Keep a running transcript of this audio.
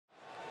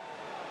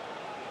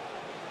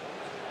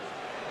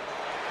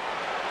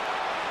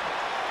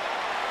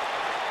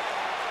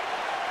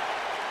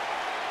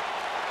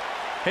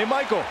Hey,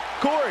 Michael,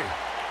 Corey.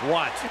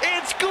 What?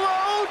 It's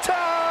glow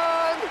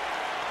time!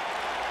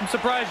 I'm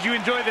surprised you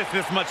enjoy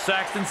this much,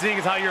 Saxton, seeing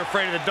as how you're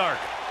afraid of the dark.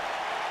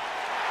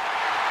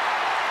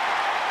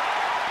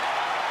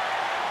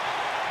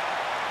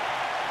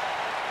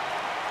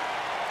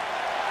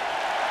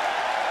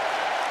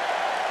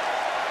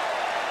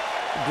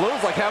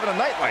 Glow's like having a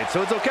nightlight,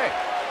 so it's okay.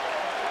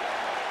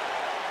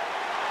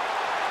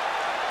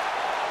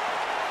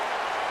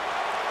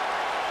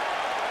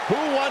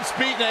 Who once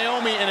beat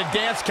Naomi in a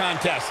dance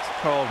contest?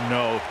 Oh,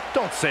 no.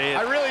 Don't say it.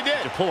 I really did.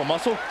 Did you pull a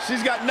muscle?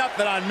 She's got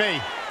nothing on me.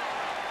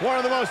 One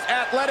of the most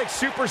athletic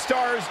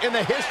superstars in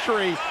the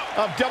history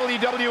of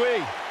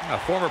WWE. A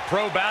former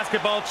pro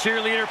basketball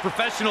cheerleader,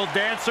 professional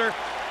dancer,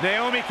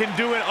 Naomi can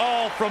do it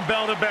all from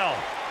bell to bell.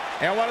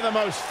 And one of the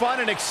most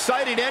fun and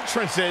exciting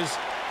entrances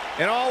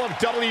in all of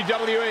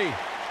WWE.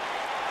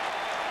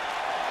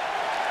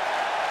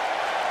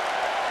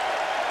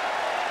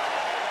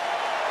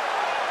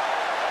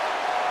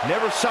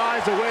 Never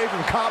shies away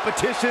from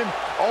competition,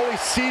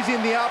 always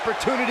seizing the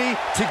opportunity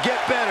to get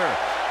better.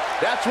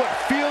 That's what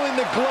feeling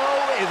the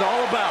glow is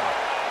all about.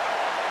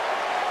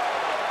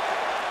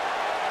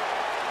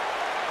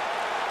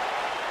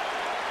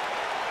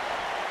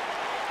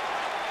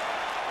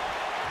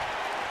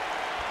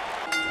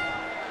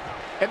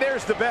 And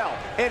there's the bell.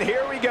 And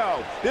here we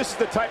go. This is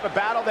the type of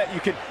battle that you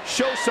can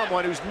show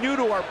someone who's new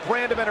to our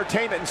brand of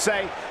entertainment and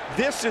say,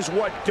 this is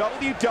what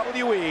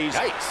WWE's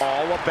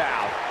all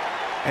about.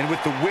 And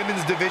with the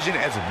women's division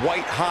as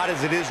white hot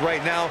as it is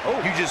right now,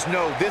 you just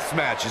know this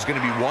match is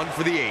going to be one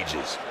for the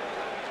ages.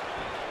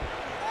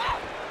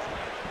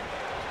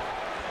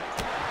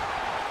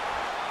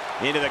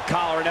 Into the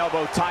collar and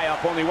elbow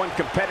tie-up. Only one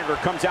competitor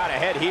comes out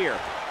ahead here.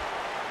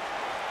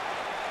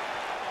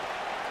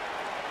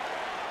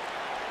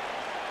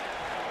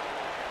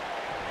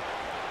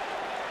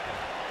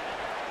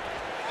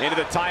 Into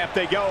the tie-up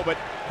they go, but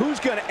who's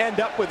going to end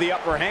up with the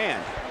upper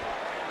hand?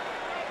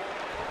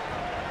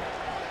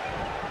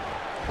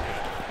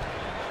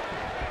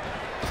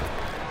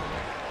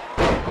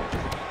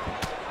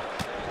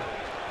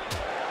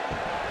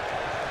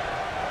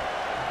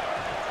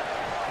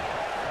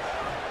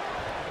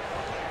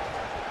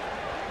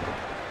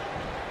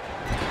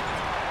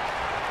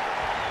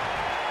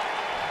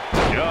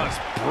 Just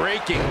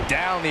breaking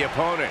down the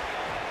opponent.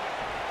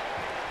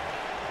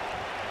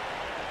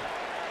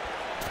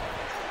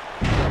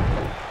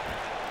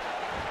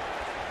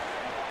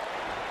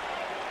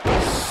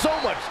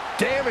 So much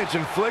damage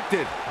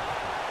inflicted.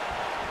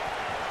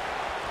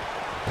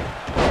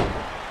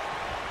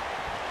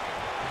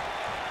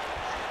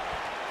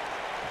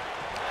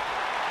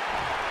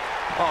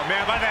 Oh,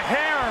 man, by the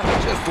hair.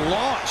 Just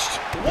launched.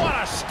 What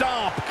a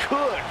stomp.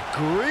 Good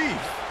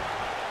grief.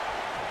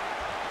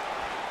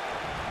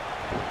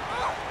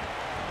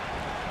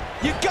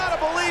 You gotta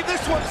believe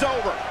this one's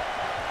over.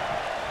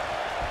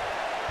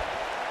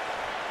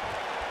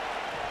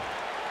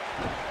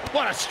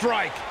 What a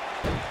strike.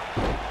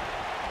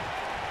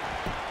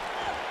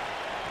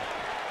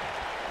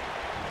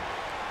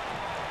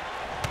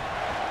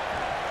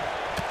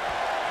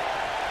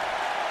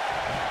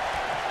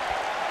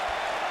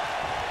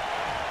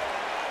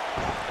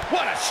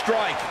 What a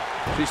strike.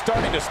 She's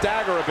starting to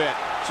stagger a bit.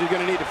 She's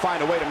going to need to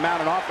find a way to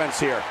mount an offense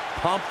here.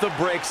 Pump the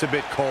brakes a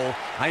bit, Cole.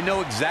 I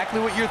know exactly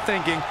what you're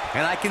thinking,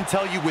 and I can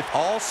tell you with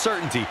all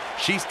certainty,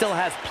 she still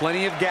has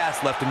plenty of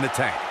gas left in the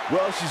tank.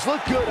 Well, she's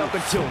looked good up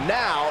until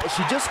now.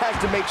 She just has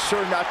to make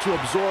sure not to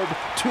absorb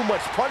too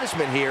much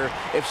punishment here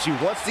if she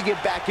wants to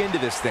get back into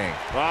this thing.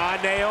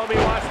 Naomi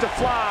wants to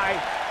fly.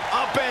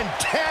 Up and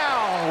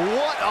down.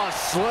 What a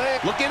sling.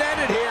 Looking at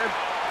it here.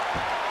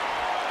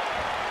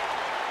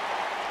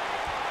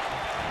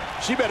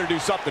 She better do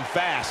something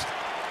fast.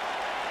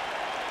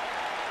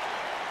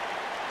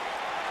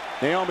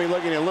 Naomi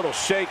looking a little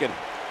shaken.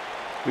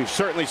 We've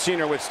certainly seen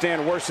her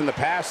withstand worse in the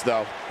past,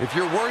 though. If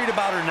you're worried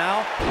about her now,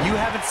 you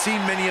haven't seen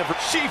many of her.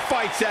 She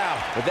fights out.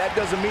 But that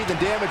doesn't mean the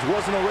damage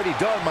wasn't already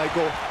done,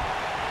 Michael.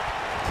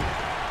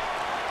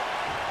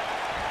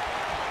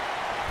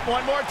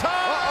 One more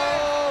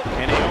time.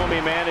 And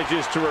Naomi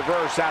manages to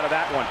reverse out of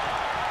that one.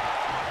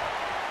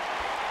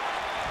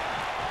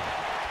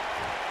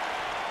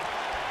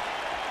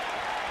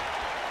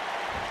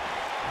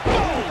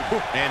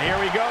 And here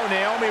we go,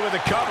 Naomi with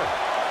a cover.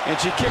 And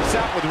she kicks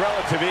out with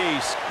relative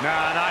ease.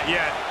 Nah, not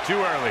yet.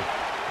 Too early.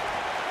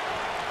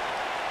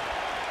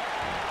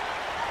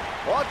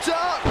 Watch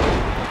out!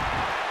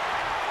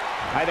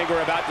 I think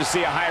we're about to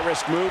see a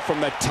high-risk move from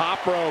the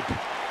top rope.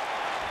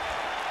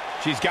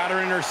 She's got her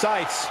in her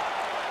sights.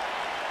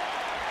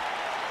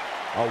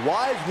 A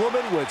wise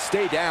woman would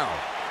stay down.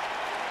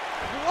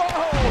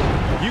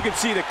 Whoa! You can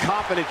see the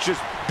confidence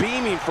just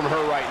beaming from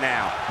her right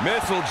now.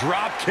 Missile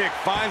drop kick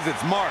finds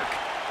its mark.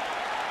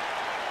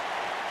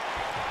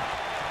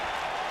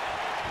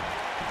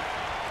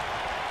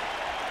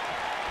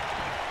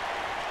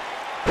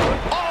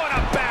 Oh, and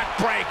a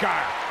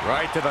backbreaker!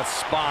 Right to the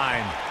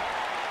spine.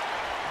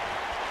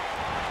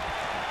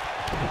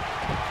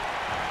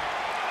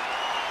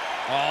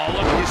 Oh,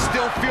 look, you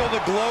still feel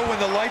the glow when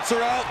the lights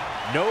are out?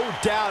 No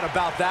doubt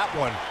about that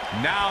one.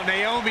 Now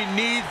Naomi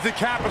needs to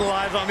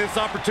capitalize on this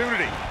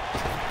opportunity.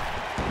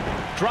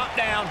 Drop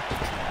down.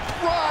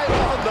 Right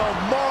on the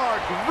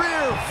mark.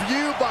 Rear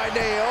view by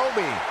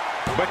Naomi.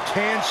 But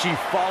can she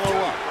follow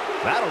up?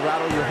 That'll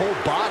rattle your whole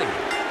body.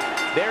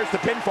 There's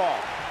the pinfall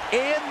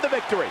and the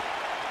victory.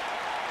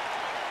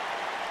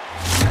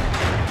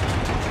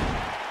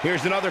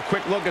 Here's another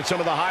quick look at some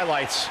of the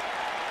highlights.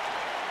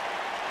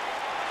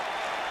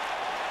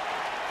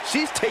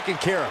 She's taking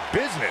care of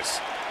business.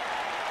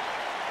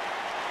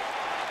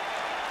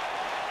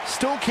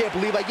 Still can't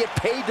believe I get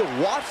paid to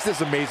watch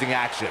this amazing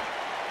action.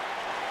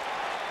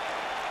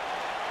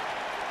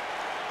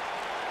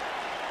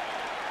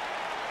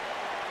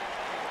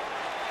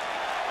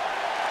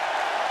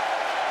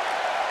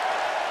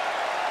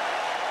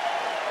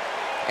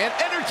 An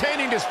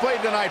entertaining display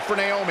tonight for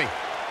Naomi.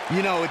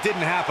 You know, it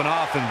didn't happen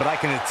often, but I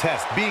can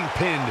attest, being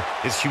pinned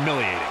is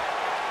humiliating.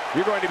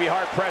 You're going to be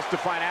hard-pressed to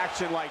find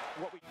action like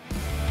what we...